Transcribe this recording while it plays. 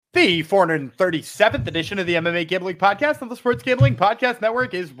The 437th edition of the MMA Gambling Podcast on the Sports Gambling Podcast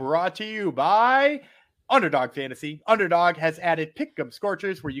Network is brought to you by Underdog Fantasy. Underdog has added Pick'em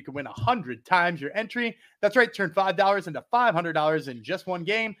Scorchers where you can win 100 times your entry. That's right, turn $5 into $500 in just one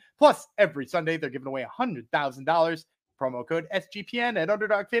game. Plus, every Sunday, they're giving away $100,000. Promo code SGPN at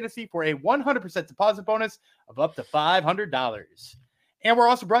Underdog Fantasy for a 100% deposit bonus of up to $500. And we're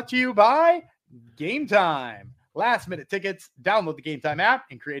also brought to you by Game Time. Last minute tickets, download the Game Time app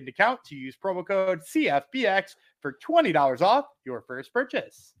and create an account to use promo code CFBX for $20 off your first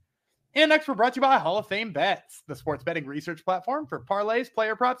purchase. And next, we're brought to you by Hall of Fame Bets, the sports betting research platform for parlays,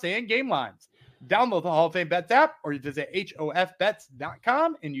 player props, and game lines. Download the Hall of Fame Bets app or visit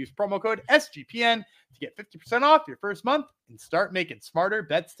hofbets.com and use promo code SGPN to get 50% off your first month and start making smarter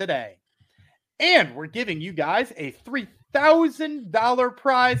bets today. And we're giving you guys a $3,000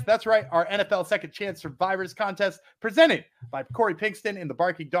 prize. That's right, our NFL Second Chance Survivors contest presented by Corey Pinkston and the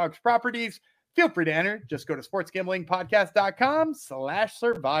Barking Dogs Properties. Feel free to enter. Just go to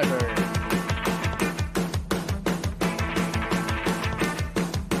sportsgamblingpodcast.com/survivor.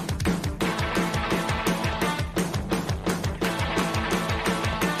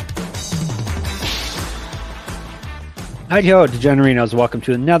 Hi-ho, Degenerinos. Welcome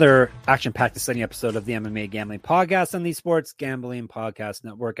to another action-packed exciting episode of the MMA Gambling Podcast on the Sports Gambling Podcast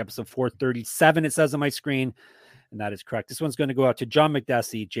Network, episode 437, it says on my screen, and that is correct. This one's going to go out to John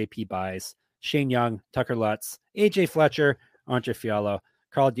McDessie, JP Buys, Shane Young, Tucker Lutz, AJ Fletcher, Andre Fiallo,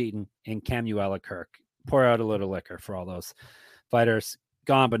 Carl Deaton, and Camuella Kirk. Pour out a little liquor for all those fighters.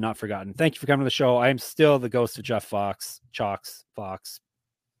 Gone but not forgotten. Thank you for coming to the show. I am still the ghost of Jeff Fox, Fox.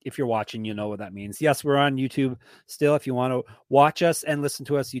 If you're watching, you know what that means. Yes, we're on YouTube still. If you want to watch us and listen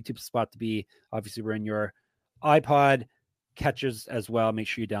to us, YouTube's spot to be. Obviously, we're in your iPod catchers as well. Make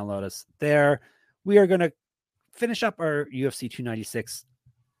sure you download us there. We are going to finish up our UFC 296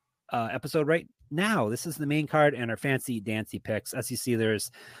 episode right now. This is the main card and our fancy dancy picks. As you see, there's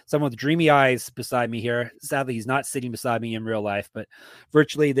someone with dreamy eyes beside me here. Sadly, he's not sitting beside me in real life, but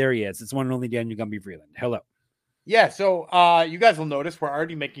virtually there he is. It's one and only Daniel Gumby Vreeland. Hello. Yeah, so you guys will notice we're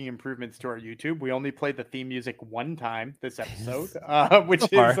already making improvements to our YouTube. We only played the theme music one time this episode, which is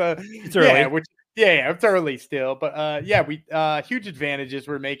it's early. It's early still, but we huge advantages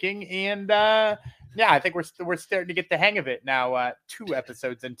we're making, and I think we're starting to get the hang of it now. 2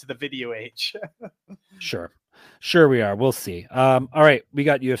 episodes into the video age. Sure we are. We'll see. All right, we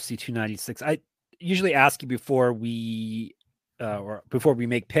got UFC 296. I usually ask you before we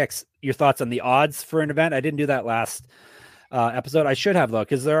make picks, your thoughts on the odds for an event. I didn't do that last episode. I should have, though,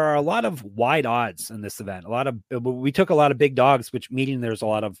 because there are a lot of wide odds in this event. We took a lot of big dogs, which meaning there's a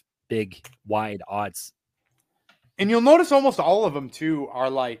lot of big wide odds. And you'll notice almost all of them too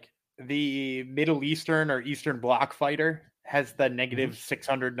are like the Middle Eastern or Eastern Bloc fighter has the negative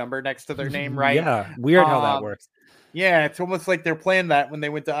 600 number next to their name, right? Yeah, weird how that works. Yeah, it's almost like they're playing that when they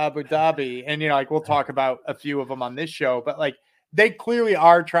went to Abu Dhabi, and we'll talk about a few of them on this show, but they clearly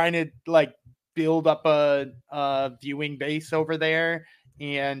are trying to build up a viewing base over there.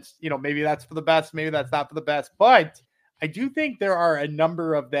 And, maybe that's for the best, maybe that's not for the best, but I do think there are a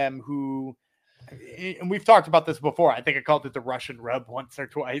number of them who, and we've talked about this before. I think I called it the Russian rub once or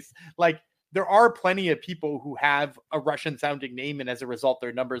twice. There are plenty of people who have a Russian sounding name. And as a result,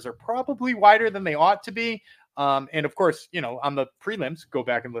 their numbers are probably wider than they ought to be. And of course, on the prelims, go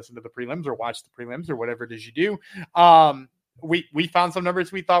back and listen to the prelims or watch the prelims or whatever it is you do. We found some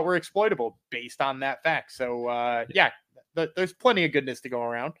numbers we thought were exploitable based on that fact. So, there's plenty of goodness to go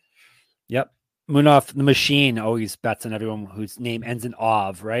around. Yep. Munaf, the machine, always bets on everyone whose name ends in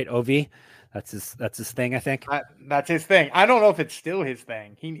Ov, right? OV. That's his thing, I think. That's his thing. I don't know if it's still his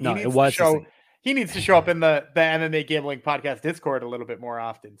thing. He needs to show up in the MMA Gambling Podcast Discord a little bit more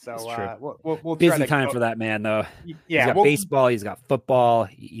often. So we'll busy try to time for that man, though. Yeah, he's got baseball, he's got football,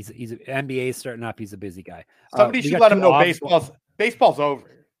 he's NBA starting up. He's a busy guy. Somebody should let him know baseball's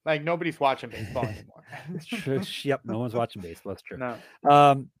over. Nobody's watching baseball anymore. Yep, no one's watching baseball. That's true. No.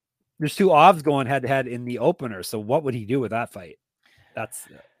 There's 2 Ovs going head to head in the opener. So what would he do with that fight?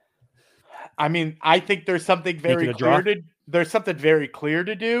 I think there's something very clear to. There's something very clear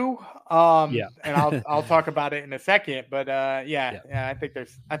to do. And I'll talk about it in a second. But I think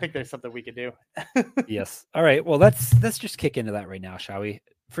there's something we could do. Yes. All right. Well, let's just kick into that right now, shall we?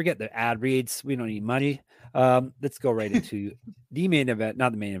 Forget the ad reads. We don't need money. Let's go right into the main event,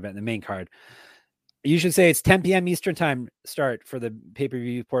 not the main event, the main card. I usually say it's 10 p.m. Eastern time start for the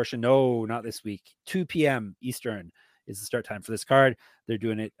pay-per-view portion. No, not this week. 2 p.m. Eastern is the start time for this card. They're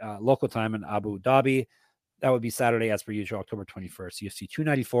doing it local time in Abu Dhabi. That would be Saturday, as per usual, October 21st. UFC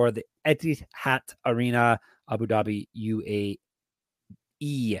 294, the Etihad Arena, Abu Dhabi,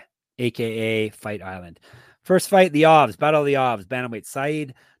 UAE. aka Fight Island. First fight, the Ovs, Battle of the Ovs, bantamweight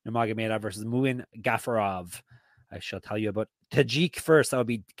Saeed Nurmagomedov versus Muin Gafarov. I shall tell you about Tajik first. That would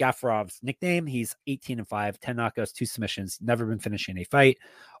be Gafarov's nickname. He's 18-5, 10 knockouts, 2 submissions, never been finishing a fight.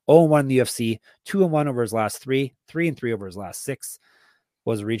 0-1 in the UFC, 2-1 over his last 3, 3-3 over his last 6.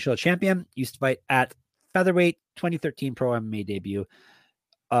 Was a regional champion. Used to fight at featherweight, 2013 pro MMA debut.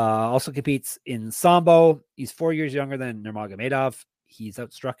 Also competes in Sambo. He's 4 years younger than Nurmagomedov. He's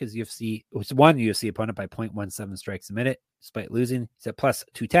outstruck his one UFC opponent by 0.17 strikes a minute, despite losing. He's at plus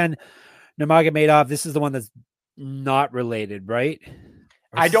 210. Nurmagomedov, this is the one that's not related, right?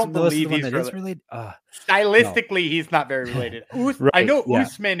 I don't believe he's related. Stylistically, he's not very related. Right, I know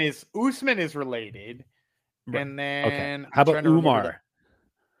Usman is related. Right. And then okay. How about Umar?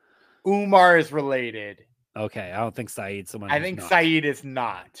 Umar is related. Okay, I don't think Saeed's someone. I think Saeed is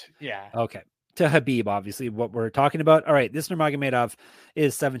not. Yeah. Okay. To Habib, obviously, what we're talking about. All right, this Nurmagomedov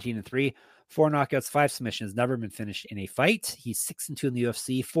is 17-3, 4 knockouts, 5 submissions, never been finished in a fight. He's 6-2 in the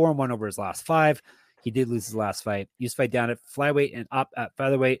UFC, 4-1 over his last 5. He did lose his last fight. Used to fight down at flyweight and up at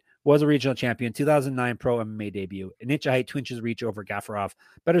featherweight. Was a regional champion. 2009 pro MMA debut. An inch of height, 2 inches reach over Gafarov.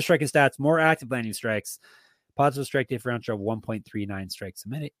 Better striking stats, more active landing strikes. Positive strike differential of 1.39 strikes a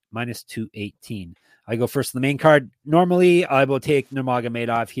minute, minus 218. I go first to the main card. Normally, I will take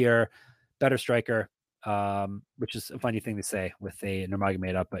Nurmagomedov here. Better striker, which is a funny thing to say with a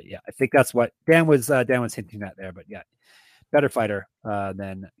Nurmagomedov, but yeah, I think that's what Dan was hinting at there. But yeah, better fighter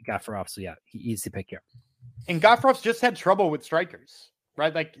than Gafarov. So yeah, easy pick here. And Gafarov's just had trouble with strikers,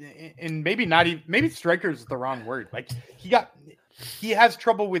 right? Like, and maybe strikers is the wrong word. Like he has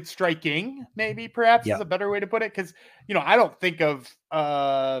trouble with striking, maybe perhaps is a better way to put it. Cause I don't think of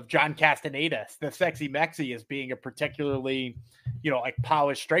John Castaneda, the Sexy Mexi, as being a particularly, like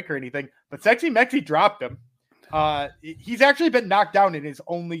polished striker or anything, but Sexy Mexi dropped him. He's actually been knocked down in his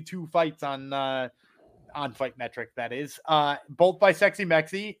only 2 fights on Fight Metric. That is, both by Sexy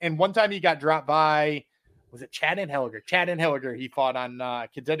Mexi. And one time he got dropped by, was it Chad Henniger? He fought on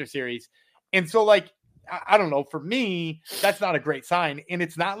Contender Series. And so like, I don't know. For me, that's not a great sign. And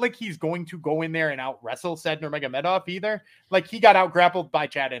it's not like he's going to go in there and out wrestle Said Nurmagomedov either. Like he got out grappled by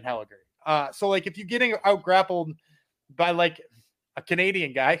Chad Henniger. So like if you're getting out grappled by like a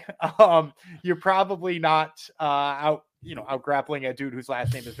Canadian guy, you're probably not out grappling a dude whose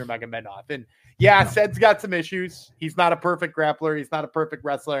last name is Nurmagomedov. And yeah, Said's got some issues. He's not a perfect grappler. He's not a perfect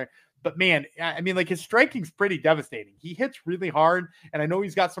wrestler. But man, I mean, like his striking's pretty devastating. He hits really hard. And I know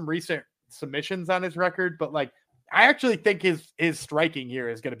he's got some recent submissions on his record, but like I actually think his striking here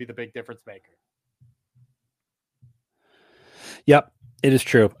is going to be the big difference maker. Yep, it is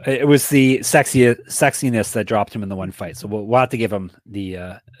true. It was the sexiness that dropped him in the one fight. So we'll have to give him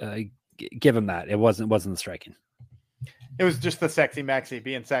that. It wasn't the striking. It was just the Sexy Maxi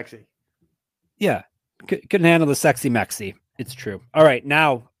being sexy. Yeah, couldn't handle the Sexy Maxi. It's true. All right,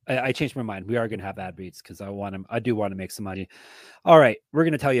 now I changed my mind. We are going to have ad reads because I do want to make some money. All right, we're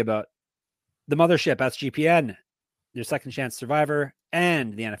going to tell you about the mothership, SGPN, your Second Chance Survivor,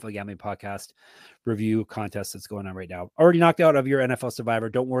 and the NFL Gambling Podcast review contest that's going on right now. Already knocked out of your NFL Survivor.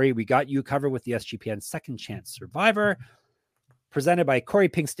 Don't worry, we got you covered with the SGPN Second Chance Survivor, presented by Corey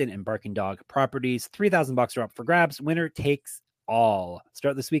Pinkston and Barking Dog Properties. $3,000 are up for grabs. Winner takes all.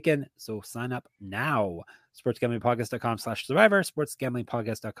 Start this weekend, so sign up now. sportsgamblingpodcast.com/survivor,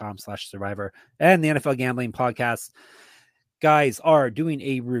 sportsgamblingpodcast.com/survivor, and the NFL Gambling Podcast guys are doing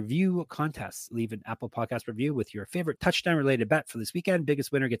a review contest. Leave an Apple Podcast review with your favorite touchdown related bet for this weekend.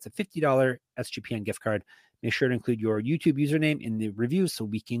 Biggest winner gets a $50 SGPN gift card. Make sure to include your YouTube username in the review so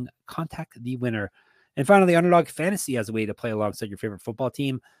we can contact the winner. And finally, Underdog Fantasy has a way to play alongside your favorite football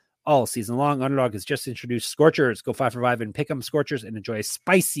team all season long. Underdog has just introduced Scorchers. Go 5 for 5 and pick them Scorchers and enjoy a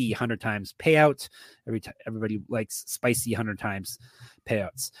spicy 100 times payout. Everybody likes spicy 100 times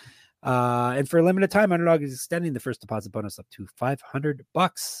payouts. And for a limited time, Underdog is extending the first deposit bonus up to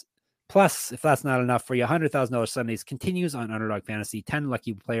 $500. Plus, if that's not enough for you, $100,000 Sundays continues on Underdog Fantasy. 10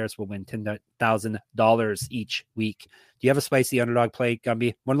 lucky players will win $10,000 each week. Do you have a spicy Underdog play,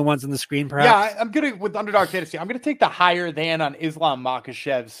 Gumby? One of the ones on the screen, perhaps? Yeah, I'm good with Underdog Fantasy. I'm going to take the higher than on Islam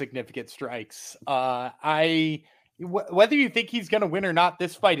Makhachev's significant strikes. Whether you think he's going to win or not,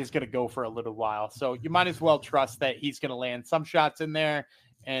 this fight is going to go for a little while. So you might as well trust that he's going to land some shots in there.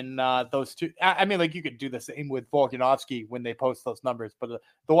 And those two, I mean, like you could do the same with Volkanovski when they post those numbers, but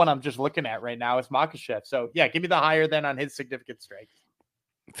the one I'm just looking at right now is Makhachev. So yeah, give me the higher than on his significant strikes.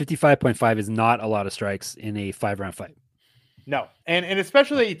 55.5 is not a lot of strikes in a 5-round fight. No, and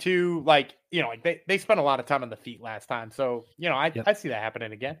especially to like they spent a lot of time on the feet last time, so I see that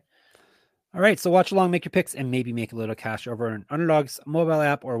happening again. All right, so watch along, make your picks, and maybe make a little cash over on Underdog's mobile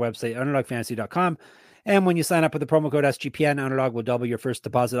app or website, underdogfantasy.com. And when you sign up with the promo code SGPN, Underdog will double your first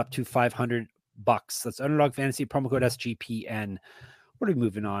deposit up to $500. That's Underdog Fantasy, promo code SGPN. What are we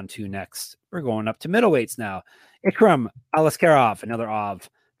moving on to next? We're going up to middleweights now. Ikram Aliskerov, another Ov,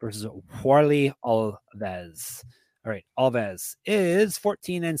 versus Warley Alves. All right, Alves is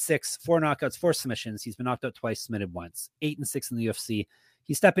 14-6, 4 knockouts, 4 submissions. He's been knocked out twice, submitted once. 8-6 in the UFC.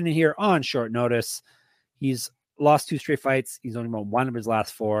 He's stepping in here on short notice. He's lost 2 straight fights. He's only won 1 of his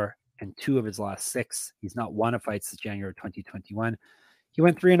last 4 and 2 of his last 6. He's not won a fight since January 2021. He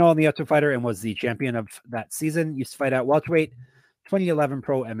went 3-0 in the Ultimate Fighter and was the champion of that season. Used to fight at welterweight. 2011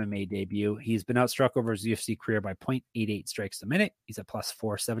 pro MMA debut. He's been outstruck over his UFC career by 0.88 strikes a minute. He's at plus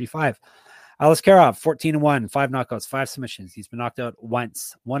 475. Aliskerov, 14-1, 5 knockouts, 5 submissions. He's been knocked out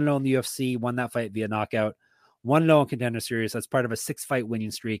once. 1-0 in the UFC, won that fight via knockout. 1-0 in Contender Series. That's part of a 6-fight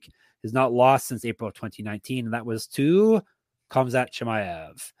winning streak. He's not lost since April of 2019, and that was to Khamzat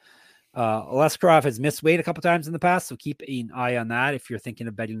Chimaev. Aliskerov has missed weight a couple times in the past, so keep an eye on that if you're thinking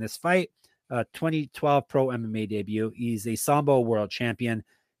of betting this fight. 2012 pro MMA debut. He's a Sambo world champion.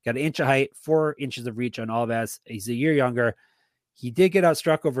 Got 1 inch of height, 4 inches of reach on Alves. He's a year younger. He did get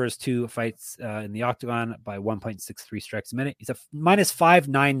outstruck over his 2 fights in the octagon by 1.63 strikes a minute. He's a minus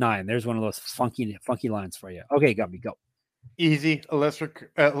 599. There's one of those funky lines for you. Okay, got me. Go. Easy.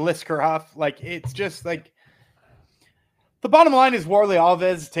 Aliskerov. Like, it's just like, the bottom line is Warley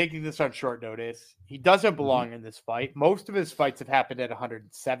Alves taking this on short notice. He doesn't belong in this fight. Most of his fights have happened at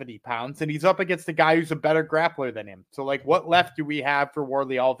 170 pounds, and he's up against a guy who's a better grappler than him. So, like, what left do we have for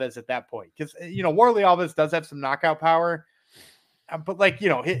Warley Alves at that point? Because, Warley Alves does have some knockout power, but, like,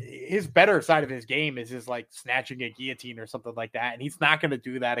 his better side of his game is like, snatching a guillotine or something like that, and he's not going to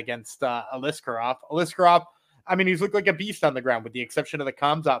do that against Aliskerov. Aliskerov, I mean, he's looked like a beast on the ground with the exception of the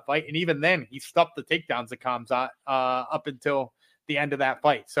Khamzat fight. And even then, he stuffed the takedowns of Khamzat up until the end of that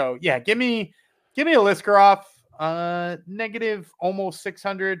fight. So, yeah, give me Aliskerov. Negative almost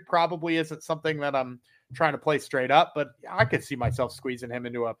 600 probably isn't something that I'm trying to play straight up, but I could see myself squeezing him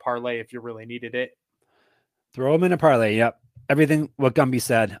into a parlay if you really needed it. Throw him in a parlay. Yep. Everything what Gumby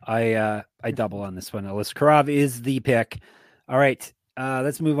said, I double on this one. Aliskerov is the pick. All right.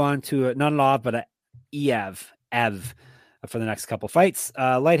 Let's move on to not an Ov, but Ev for the next couple fights.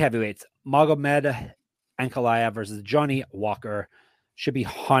 Light heavyweights, Magomed Ankalaev versus Johnny Walker. Should be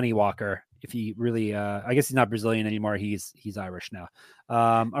Honey Walker. If he really, I guess he's not Brazilian anymore. He's Irish now.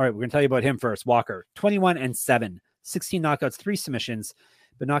 All right, we're gonna tell you about him first. Walker, 21-7, 16 knockouts, 3 submissions.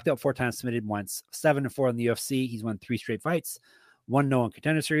 Been knocked out 4 times, submitted once. 7-4 in the UFC. He's won 3 straight fights. 1-0 in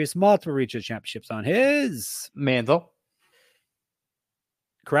Contender Series. Multiple regional championships on his mantle.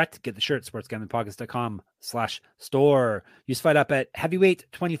 Correct. Get the shirt, sportsgamblingpockets.com/store. Use fight up at heavyweight,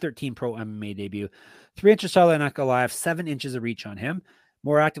 2013 pro MMA debut. 3 inches taller than Ankalaev, 7 inches of reach on him.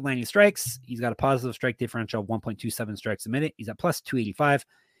 More active landing strikes. He's got a positive strike differential of 1.27 strikes a minute. He's at plus 285.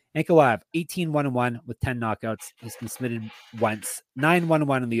 Ankalaev, 18-1-1 with 10 knockouts. He's been submitted once.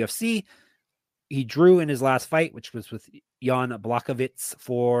 9-1-1 in the UFC. He drew in his last fight, which was with Jan Blachowicz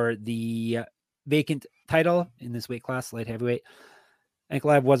for the vacant title in this weight class, light heavyweight.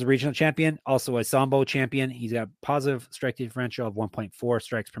 Ankalaev was a regional champion, also a Sambo champion. He's got a positive strike differential of 1.4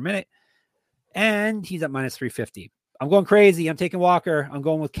 strikes per minute, and he's at minus 350. I'm going crazy. I'm taking Walker. I'm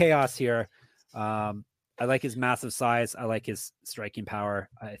going with chaos here. I like his massive size. I like his striking power.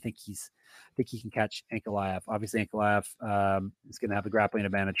 I think he can catch Ankalaev. Obviously, Ankalaev is going to have a grappling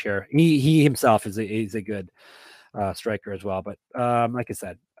advantage here. He himself is a good striker as well. But like I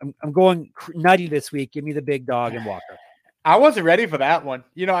said, I'm going nutty this week. Give me the big dog and Walker. I wasn't ready for that one.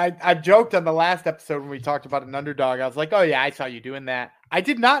 I joked on the last episode when we talked about an underdog. I was like, oh, yeah, I saw you doing that. I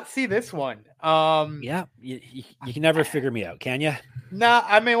did not see this one. Yeah, you can never figure me out, can you? No,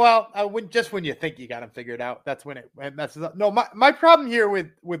 I mean, well, just when you think you got him figured out, that's when it messes up. No, my problem here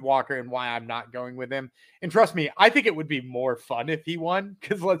with Walker and why I'm not going with him, and trust me, I think it would be more fun if he won,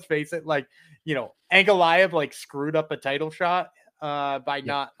 because let's face it, Ankalaev screwed up a title shot by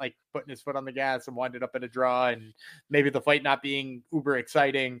not putting his foot on the gas and winded up in a draw, and maybe the fight not being uber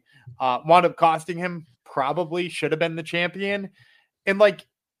exciting wound up costing him. Probably should have been the champion, and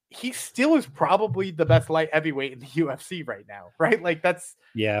he still is probably the best light heavyweight in the UFC right now, right?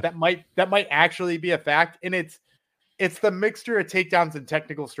 That might actually be a fact, and it's the mixture of takedowns and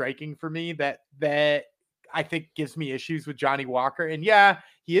technical striking for me that I think gives me issues with Johnny Walker. And yeah,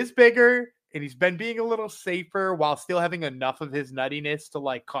 he is bigger, and he's been being a little safer while still having enough of his nuttiness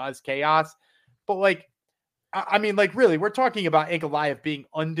to cause chaos. But I mean, really, we're talking about Ankalaev being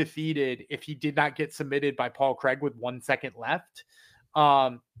undefeated if he did not get submitted by Paul Craig with 1 second left.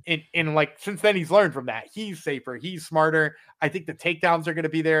 In like since then he's learned from that. He's safer, he's smarter. I think the takedowns are going to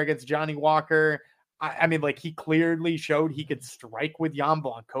be there against Johnny Walker. I mean, like he clearly showed he could strike with Jan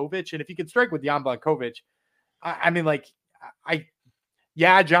Blachowicz, and if he could strike with Jan Blachowicz, I mean, like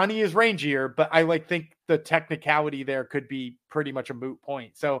yeah, Johnny is rangier, but I think the technicality there could be pretty much a moot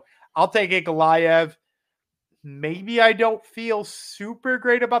point. So I'll take Ankalaev. Maybe I don't feel super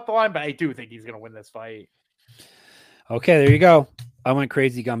great about the line, but I do think he's going to win this fight. Okay, there you go. I went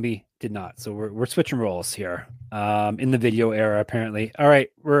crazy. Gumby did not. So we're switching roles here in the video era, apparently. All right,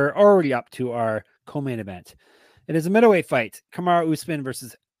 we're already up to our co-main event. It is a middleweight fight. Kamaru Usman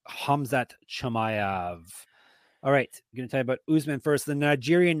versus Khamzat Chimaev. All right, I'm going to tell you about Usman first. The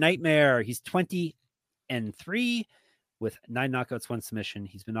Nigerian Nightmare. He's 20-3 with 9 knockouts, 1 submission.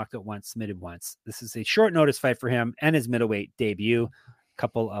 He's been knocked out once, submitted once. This is a short notice fight for him and his middleweight debut.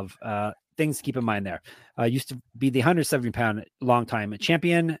 Couple of things to keep in mind there. Used to be the 170-pound long-time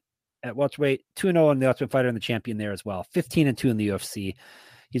champion at welterweight, 2-0 in the Ultimate Fighter and the champion there as well. 15-2 in the UFC.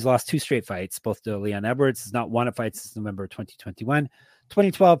 He's lost 2 straight fights, both to Leon Edwards. He's not won a fight since November 2021.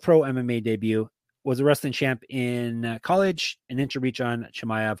 2012 pro MMA debut. Was a wrestling champ in college. An inch of reach on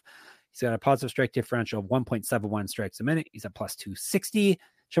Chimaev. He's got a positive strike differential of 1.71 strikes a minute. He's at plus 260.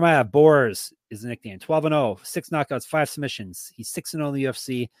 Chimaev Boars is the nickname. 12-0, 6 knockouts, 5 submissions. He's 6-0 in the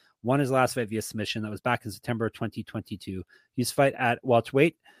UFC. Won his last fight via submission. That was back in September 2022. He's fight at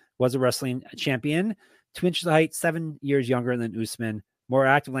welterweight. Was a wrestling champion. 2 inches of height, 7 years younger than Usman. More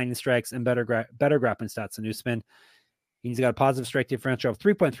active landing strikes and better grappling stats than Usman. He's got a positive strike differential of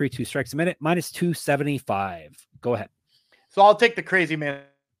 3.32 strikes a minute, minus 275. Go ahead. So I'll take the crazy man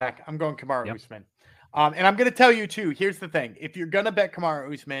back. I'm going Kamaru Usman. And I'm going to tell you, too, here's the thing. If you're going to bet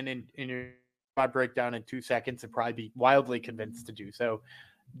Kamaru Usman in your breakdown in 2 seconds, and probably be wildly convinced to do so,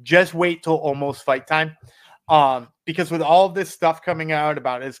 just wait till almost fight time. Because with all of this stuff coming out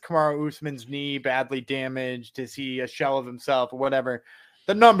about is Kamaru Usman's knee badly damaged, is he a shell of himself or whatever,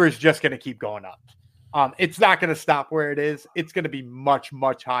 the number's just going to keep going up. It's not going to stop where it is. It's going to be much,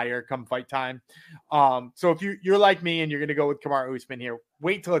 much higher come fight time. So if you're like me and you're going to go with Kamaru Usman here,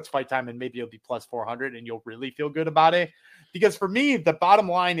 wait till it's fight time and maybe it'll be plus 400 and you'll really feel good about it. Because for me, the bottom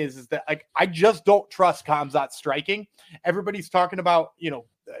line is that I just don't trust Khamzat striking. Everybody's talking about,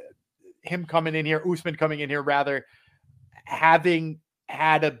 him coming in here, Usman coming in here rather, having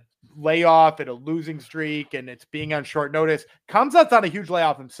had a layoff and a losing streak and it's being on short notice. Khamzat's on a huge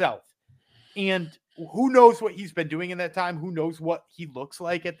layoff himself. And who knows what he's been doing in that time? Who knows what he looks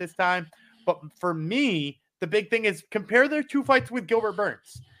like at this time? But for me, the big thing is compare their 2 fights with Gilbert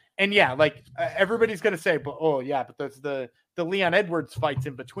Burns. And yeah, everybody's going to say, but there's the Leon Edwards fights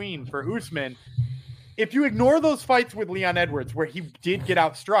in between for Usman. If you ignore those fights with Leon Edwards, where he did get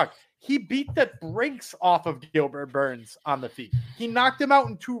outstruck, he beat the brakes off of Gilbert Burns on the feet. He knocked him out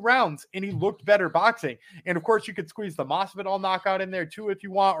in 2 rounds, and he looked better boxing. And, of course, you could squeeze the Masvidal knockout in there, too, if you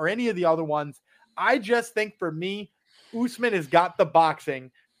want, or any of the other ones. I just think, for me, Usman has got the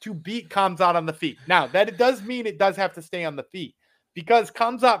boxing to beat Khamzat on the feet. Now, that it does mean it does have to stay on the feet, because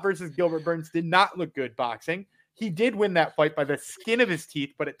Khamzat versus Gilbert Burns did not look good boxing. He did win that fight by the skin of his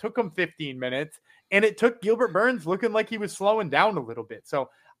teeth, but it took him 15 minutes, and it took Gilbert Burns looking like he was slowing down a little bit. So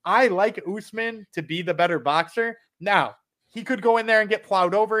I like Usman to be the better boxer. Now, he could go in there and get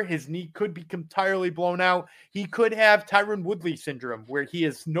plowed over. His knee could be entirely blown out. He could have Tyron Woodley syndrome, where he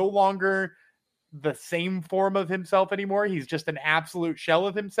is no longer the same form of himself anymore. He's just an absolute shell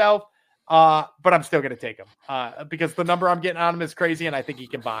of himself. But I'm still going to take him because the number I'm getting on him is crazy, and I think he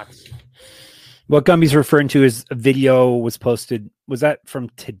can box. What Gumby's referring to is a video was posted. Was that from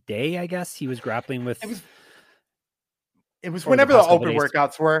today? I guess he was grappling with. It was whenever the open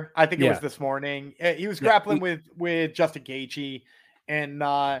workouts were. I think it was this morning. He was grappling with Justin Gaethje, and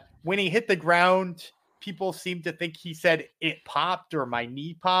when he hit the ground, people seemed to think he said it popped or my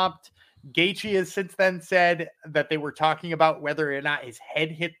knee popped. Gaethje has since then said that they were talking about whether or not his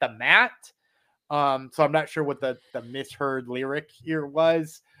head hit the mat. So I'm not sure what the misheard lyric here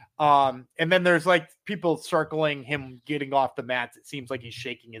was. And then there's people circling him getting off the mats. It seems like he's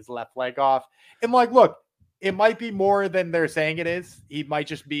shaking his left leg off. And look, it might be more than they're saying it is. He might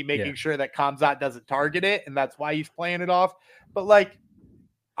just be making sure that Khamzat doesn't target it, and that's why he's playing it off. But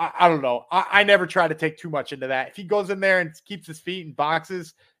I don't know. I never try to take too much into that. If he goes in there and keeps his feet and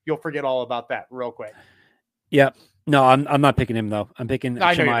boxes, you'll forget all about that real quick. Yeah. No, I'm not picking him though. I'm picking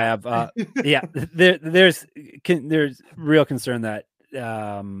Chimaev. There's real concern that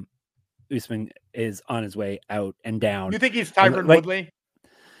Usman is on his way out and down. You think he's Tyron Woodley?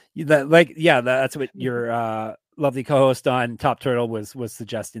 That's what you're lovely co-host on Top Turtle was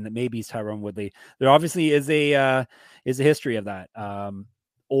suggesting that maybe it's Tyrone Woodley. There obviously is a history of that.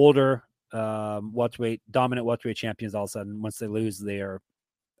 Older welterweight, dominant welterweight champions, all of a sudden, once they lose, they are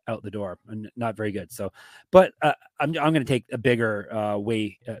out the door and not very good. So, but I'm going to take a bigger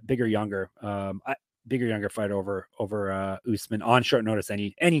younger fight over Usman on short notice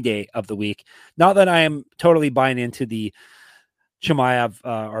any day of the week. Not that I am totally buying into the Chimaev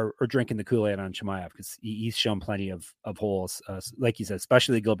or drinking the Kool-Aid on Chimaev, because he's shown plenty of holes, like you said,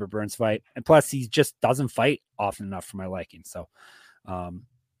 especially the Gilbert Burns fight. And plus, he just doesn't fight often enough for my liking. So,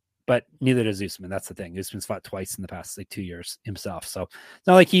 but neither does Usman. That's the thing. Usman's fought twice in the past 2 years himself. So it's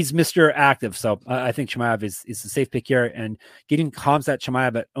not like he's Mr. Active. So I think Chimaev is a safe pick here. And getting Khamzat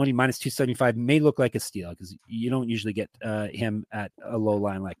Chimaev at only minus 275 may look like a steal, because you don't usually get him at a low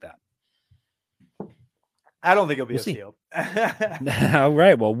line like that. I don't think it'll be a steal. All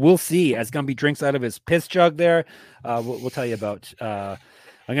right. Well, we'll see. As Gumby drinks out of his piss jug there, we'll tell you about. I'm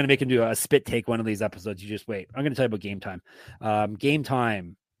going to make him do a spit take one of these episodes. You just wait. I'm going to tell you about Game Time. Game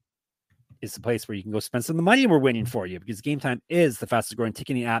Time is the place where you can go spend some of the money we're winning for you, because Game Time is the fastest growing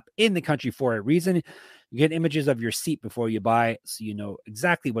ticketing app in the country for a reason. You get images of your seat before you buy, so you know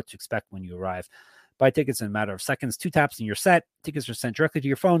exactly what to expect when you arrive. Buy tickets in a matter of seconds, 2 taps and you're set. Tickets are sent directly to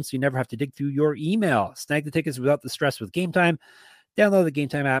your phone, so you never have to dig through your email. Snag the tickets without the stress with Game Time. Download the Game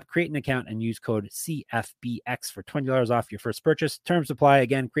Time app, create an account, and use code CFBX for $20 off your first purchase. Terms apply.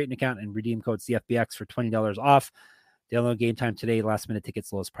 Again, create an account and redeem code CFBX for $20 off. Download Game Time today. Last minute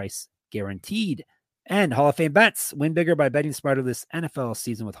tickets, lowest price guaranteed. And Hall of Fame bets. Win bigger by betting smarter this NFL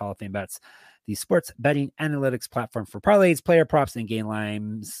season with Hall of Fame bets, the sports betting analytics platform for parlays, player props, and game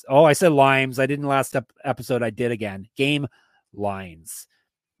lines. Oh, I said limes. I didn't last episode. I did again. Game lines.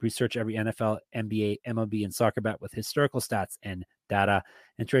 Research every NFL, NBA, MLB, and soccer bet with historical stats and data.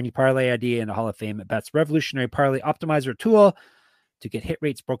 Enter any parlay idea in a Hall of Fame bets revolutionary parlay optimizer tool to get hit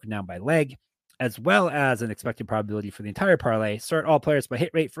rates broken down by leg, as well as an expected probability for the entire parlay. Sort all players by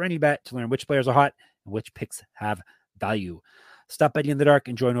hit rate for any bet to learn which players are hot and which picks have value. Stop betting in the dark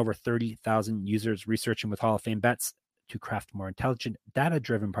and join over 30,000 users researching with Hall of Fame bets to craft more intelligent,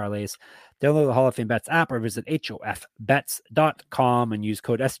 data-driven parlays. Download the Hall of Fame Bets app or visit hofbets.com and use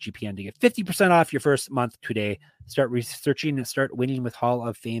code SGPN to get 50% off your first month today. Start researching and start winning with Hall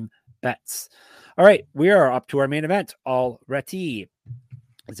of Fame bets. All right, we are up to our main event already.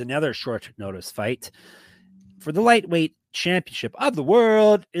 It's another short notice fight for the lightweight championship of the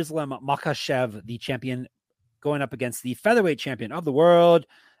world. Islam Makhachev, the champion, going up against the featherweight champion of the world,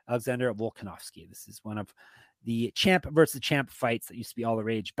 Alexander Volkanovski. This is one of the champ versus champ fights that used to be all the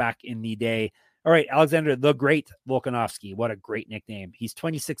rage back in the day. All right, Alexander the Great Volkanovski. What a great nickname. He's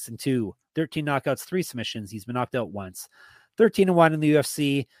 26-2, 13 knockouts, 3 submissions. He's been knocked out once. 13-1 in the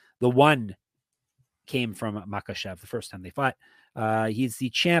UFC. The one came from Makhachev the first time they fought. He's the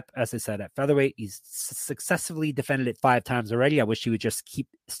champ, as I said, at featherweight. He's successfully defended it 5 times already. I wish he would just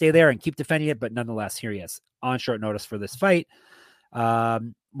stay there and keep defending it, but nonetheless, here he is on short notice for this fight.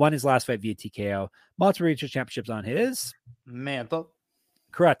 Won his last fight via TKO. Multiple regional championships on his mantle.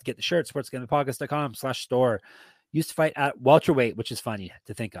 Correct. Get the shirt, sportsgamblingpodcast.com/store. Used to fight at welterweight, which is funny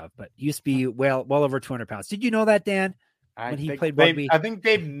to think of, but used to be well over 200 pounds. Did you know that, Dan? When he played rugby? I think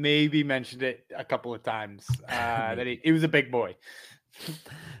Dave maybe mentioned it a couple of times, that he was a big boy.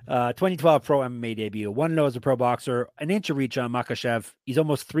 2012 pro MMA debut, 1-0 as a pro boxer, an inch of reach on Makhachev. He's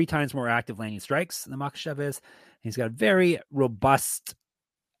almost 3 times more active landing strikes than Makhachev is. He's got a very robust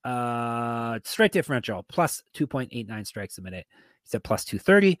strike differential, plus 2.89 strikes a minute. He's at plus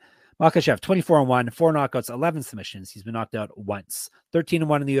 230. Makhachev, 24-1, 4 knockouts, 11 submissions. He's been knocked out once.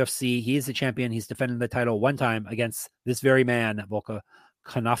 13-1 in the UFC. He is the champion. He's defended the title 1 time against this very man,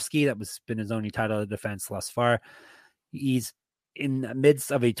 Volkanovski. That was been his only title of defense thus far. He's in the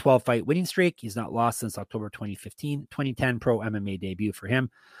midst of a 12-fight winning streak. He's not lost since October 2015. 2010 pro MMA debut for him.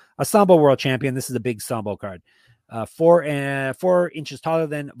 A Sambo world champion. This is a big Sambo card. 4 inches taller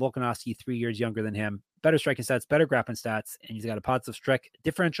than Volkanovski, 3 years younger than him. Better striking stats, better grappling stats, and he's got a positive strike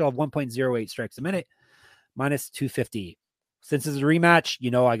differential of 1.08 strikes a minute, minus 250. Since it's a rematch,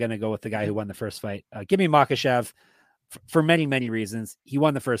 I'm going to go with the guy who won the first fight. Give me Makhachev for many, many reasons. He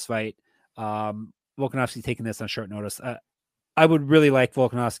won the first fight. Volkanovski taking this on short notice. I would really like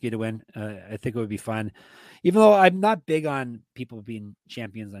Volkanovski to win. I think it would be fun. Even though I'm not big on people being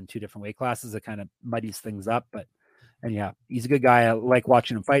champions on 2 different weight classes, it kind of muddies things up. And yeah, he's a good guy. I like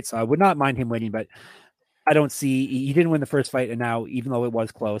watching him fight, so I would not mind him winning, but I don't see, he didn't win the first fight, and now, even though it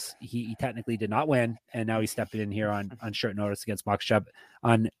was close, he technically did not win, and now he's stepping in here on short notice against Makhachev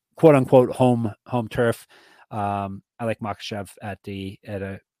on quote-unquote home turf. I like Makhachev at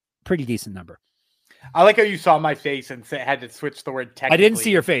a pretty decent number. I like how you saw my face and had to switch the word technically. I didn't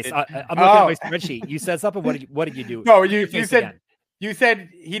see your face. I'm looking at my spreadsheet. You said something. What did you do? No, you said again. You said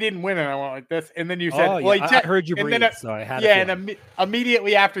he didn't win, and I went like this, and then you said, "Oh, yeah, I heard you breathe." Then, so I had and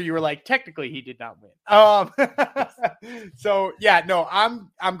immediately after you were like, technically he did not win. So yeah, no, I'm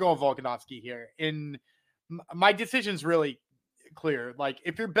going Volkanovski here. In my decision's really clear. Like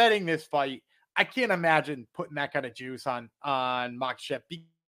if you're betting this fight, I can't imagine putting that kind of juice on Makhachev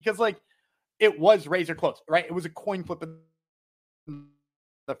because like it was razor close, right? It was a coin flip in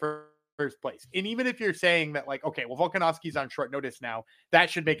the first place. And even if you're saying that like, okay, well, Volkanovski's on short notice now, that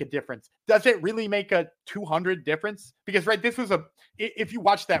should make a difference. Does it really make a 200 difference? Because right, this was if you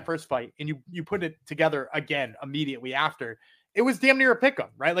watch that first fight and you put it together again immediately after, it was damn near a pick 'em,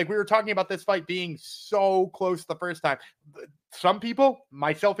 right? Like we were talking about this fight being so close the first time. Some people,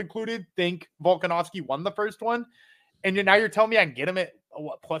 myself included, think Volkanovski won the first one. And now you're telling me I can get him at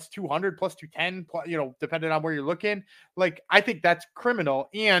what, plus 200, plus 210, plus, depending on where you're looking. Like, I think that's criminal.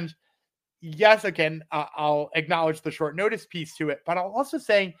 And yes, again, I'll acknowledge the short notice piece to it, but I'll also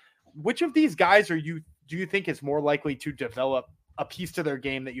say, which of these guys do you think is more likely to develop a piece to their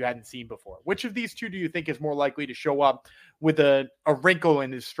game that you hadn't seen before? Which of these two do you think is more likely to show up with a wrinkle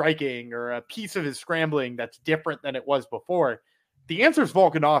in his striking or a piece of his scrambling that's different than it was before? The answer is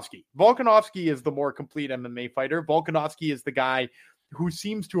Volkanovski. Volkanovski is the more complete MMA fighter. Volkanovski is the guy who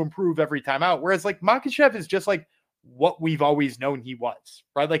seems to improve every time out. Whereas like Makhachev is just like what we've always known he was,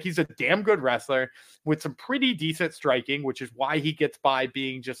 right? Like he's a damn good wrestler with some pretty decent striking, which is why he gets by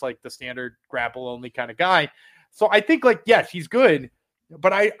being just like the standard grapple only kind of guy. So I think like, yes, he's good,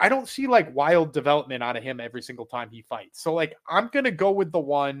 but I don't see like wild development out of him every single time he fights. So like, I'm going to go with the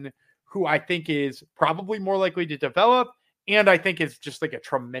one who I think is probably more likely to develop. And I think it's just like a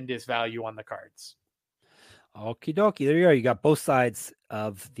tremendous value on the cards. Okie dokie. There you go. You got both sides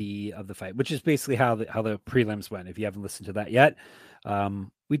of the fight, which is basically how the prelims went. If you haven't listened to that yet,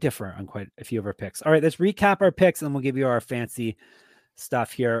 we differ on quite a few of our picks. All right, let's recap our picks and then we'll give you our fancy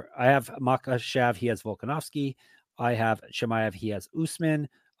stuff here. I have Makhachev. He has Volkanovski. I have Chimaev. He has Usman.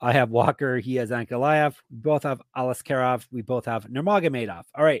 I have Walker. He has Ankalaev. We both have Alaskarov. We both have Nurmagomedov.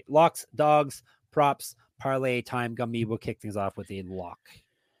 All right, locks, dogs, props, parlay time. Gumby will kick things off with a lock.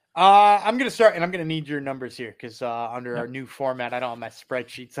 I'm going to start, and I'm going to need your numbers here because under our new format, I don't have my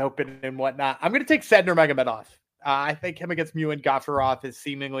spreadsheets open and whatnot. I'm going to take Said Nurmagomedov. I think him against Muin Gafurov is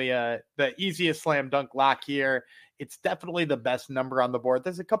seemingly the easiest slam dunk lock here. It's definitely the best number on the board.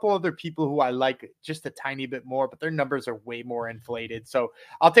 There's a couple other people who I like just a tiny bit more, but their numbers are way more inflated. So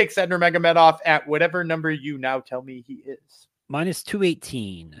I'll take Said Nurmagomedov at whatever number you now tell me he is. Minus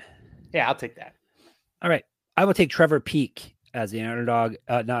 218. Yeah, I'll take that. All right. I will take Trevor Peek as the underdog.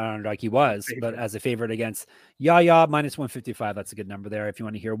 Not an underdog, he was, but as a favorite against Yaya, minus 155. That's a good number there. If you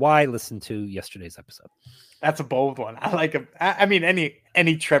want to hear why, listen to yesterday's episode. That's a bold one. I like him. I mean,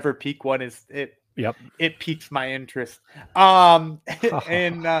 any Trevor Peek one is it. Yep. It piques my interest. And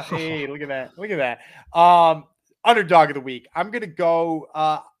hey, look at that. Underdog of the week. I'm gonna go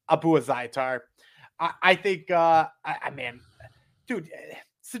Abu Azaitar. I think man, dude,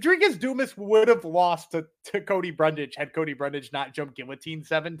 Cedric Dumas would have lost to Cody Brundage had Cody Brundage not jumped guillotine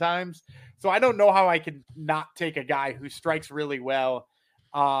 7 times. So I don't know how I can not take a guy who strikes really well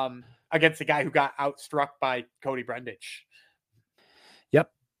against a guy who got outstruck by Cody Brundage.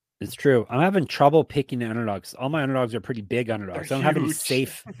 Yep. It's true. I'm having trouble picking the underdogs. All my underdogs are pretty big underdogs. I don't have any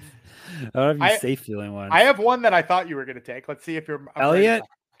safe. I don't have any safe feeling ones. I have one that I thought you were going to take. Let's see if you're Elliot.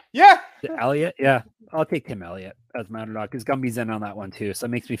 Yeah. Elliot. Yeah. I'll take Tim Elliott as my underdog because Gumby's in on that one too. So it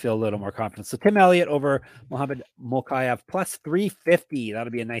makes me feel a little more confident. So Tim Elliott over Muhammad Mokaev plus 350.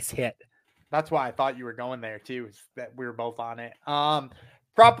 That'll be a nice hit. That's why I thought you were going there too, is that we were both on it.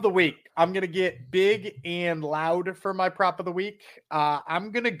 Prop of the week. I'm going to get big and loud for my prop of the week.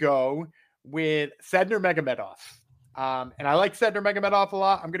 I'm going to go with Said Nurmagomedov. And I like Said Nurmagomedov a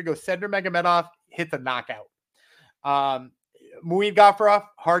lot. I'm going to go Said Nurmagomedov hits a knockout. Muin Gafurov,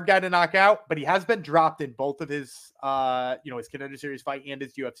 hard guy to knock out, but he has been dropped in both of his, his Contender Series fight and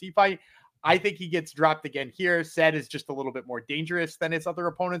his UFC fight. I think he gets dropped again here. Said is just a little bit more dangerous than his other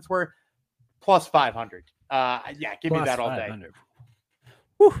opponents were. Plus 500. Give me that all day.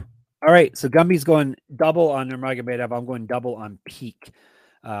 Whew. All right, so Gumby's going double on Nurmagomedov. I'm going double on Peek.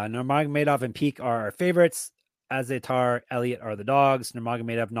 Nurmagomedov and Peek are our favorites. Azaitar, Elliott are the dogs.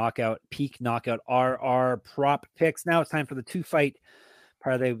 Nurmagomedov knockout, Peek knockout are our prop picks. Now it's time for the 2-fight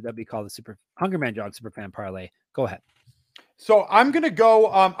parlay that we call the Super Hungerman Jog Superfan parlay. Go ahead. So I'm gonna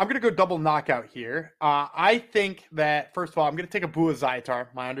go double knockout here. I think that first of all, I'm gonna take Abu Azaitar,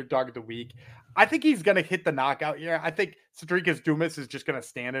 my underdog of the week. I think he's gonna hit the knockout here. I think Cedric Dumas is just gonna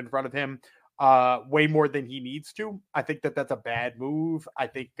stand in front of him. way more than he needs to. I think that that's a bad move. I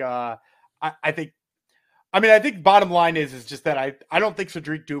think bottom line is just that I don't think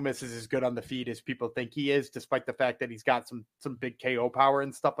Cedric Dumas is as good on the feet as people think he is, despite the fact that he's got some big KO power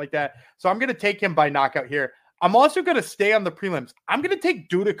and stuff like that. So I'm going to take him by knockout here. I'm also going to stay on the prelims. I'm going to take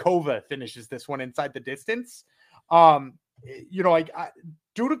Dudakova finishes this one inside the distance.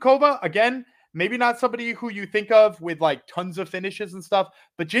 Dudakova, again, maybe not somebody who you think of with like tons of finishes and stuff,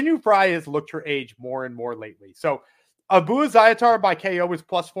 but Jinh Fry has looked her age more and more lately. So Abu Zayatar by KO is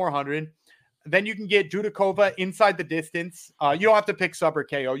plus 400. Then you can get Dudakova inside the distance. You don't have to pick sub or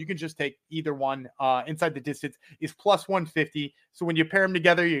KO. You can just take either one. Inside the distance is plus 150. So when you pair them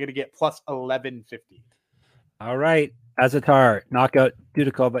together, you're going to get plus 1150. All right. Azatar, knockout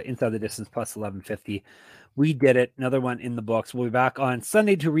Dudakova inside the distance plus 1150. We did it. Another one in the books. We'll be back on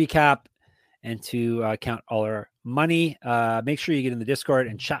Sunday to recap and to count all our money. Make sure you get in the Discord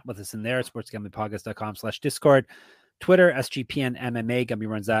and chat with us in there. sportsgamblingpodcast.com/Discord. Twitter, SGPN MMA. Gumby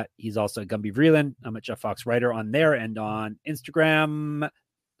runs that. He's also at Gumby Vreeland. I'm at Jeff Fox Writer on there and on Instagram.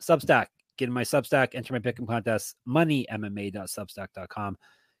 Substack. Get in my Substack. Enter my pick'em contest. moneymma.substack.com.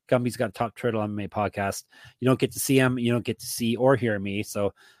 Gumby's got a Top Turtle MMA podcast. You don't get to see him. You don't get to see or hear me.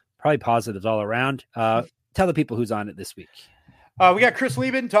 So probably positives all around. Tell the people who's on it this week. We got Chris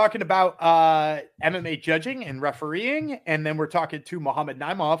Lieben talking about MMA judging and refereeing. And then we're talking to Muhammad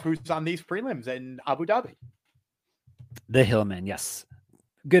Naimov, who's on these prelims in Abu Dhabi. The Hillman, yes.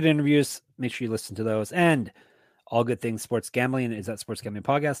 Good interviews. Make sure you listen to those. And all good things sports gambling is at Sports Gambling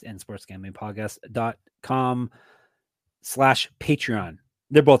Podcast and sportsgamblingpodcast.com/Patreon.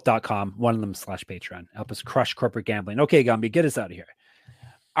 They're both .com. One of them /Patreon. Help us crush corporate gambling. Okay, Gumby, get us out of here.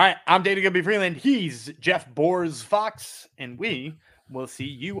 All right, I'm Dana Gumby Freeland. He's Jeff Boers Fox, and we will see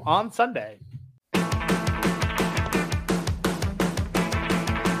you on Sunday.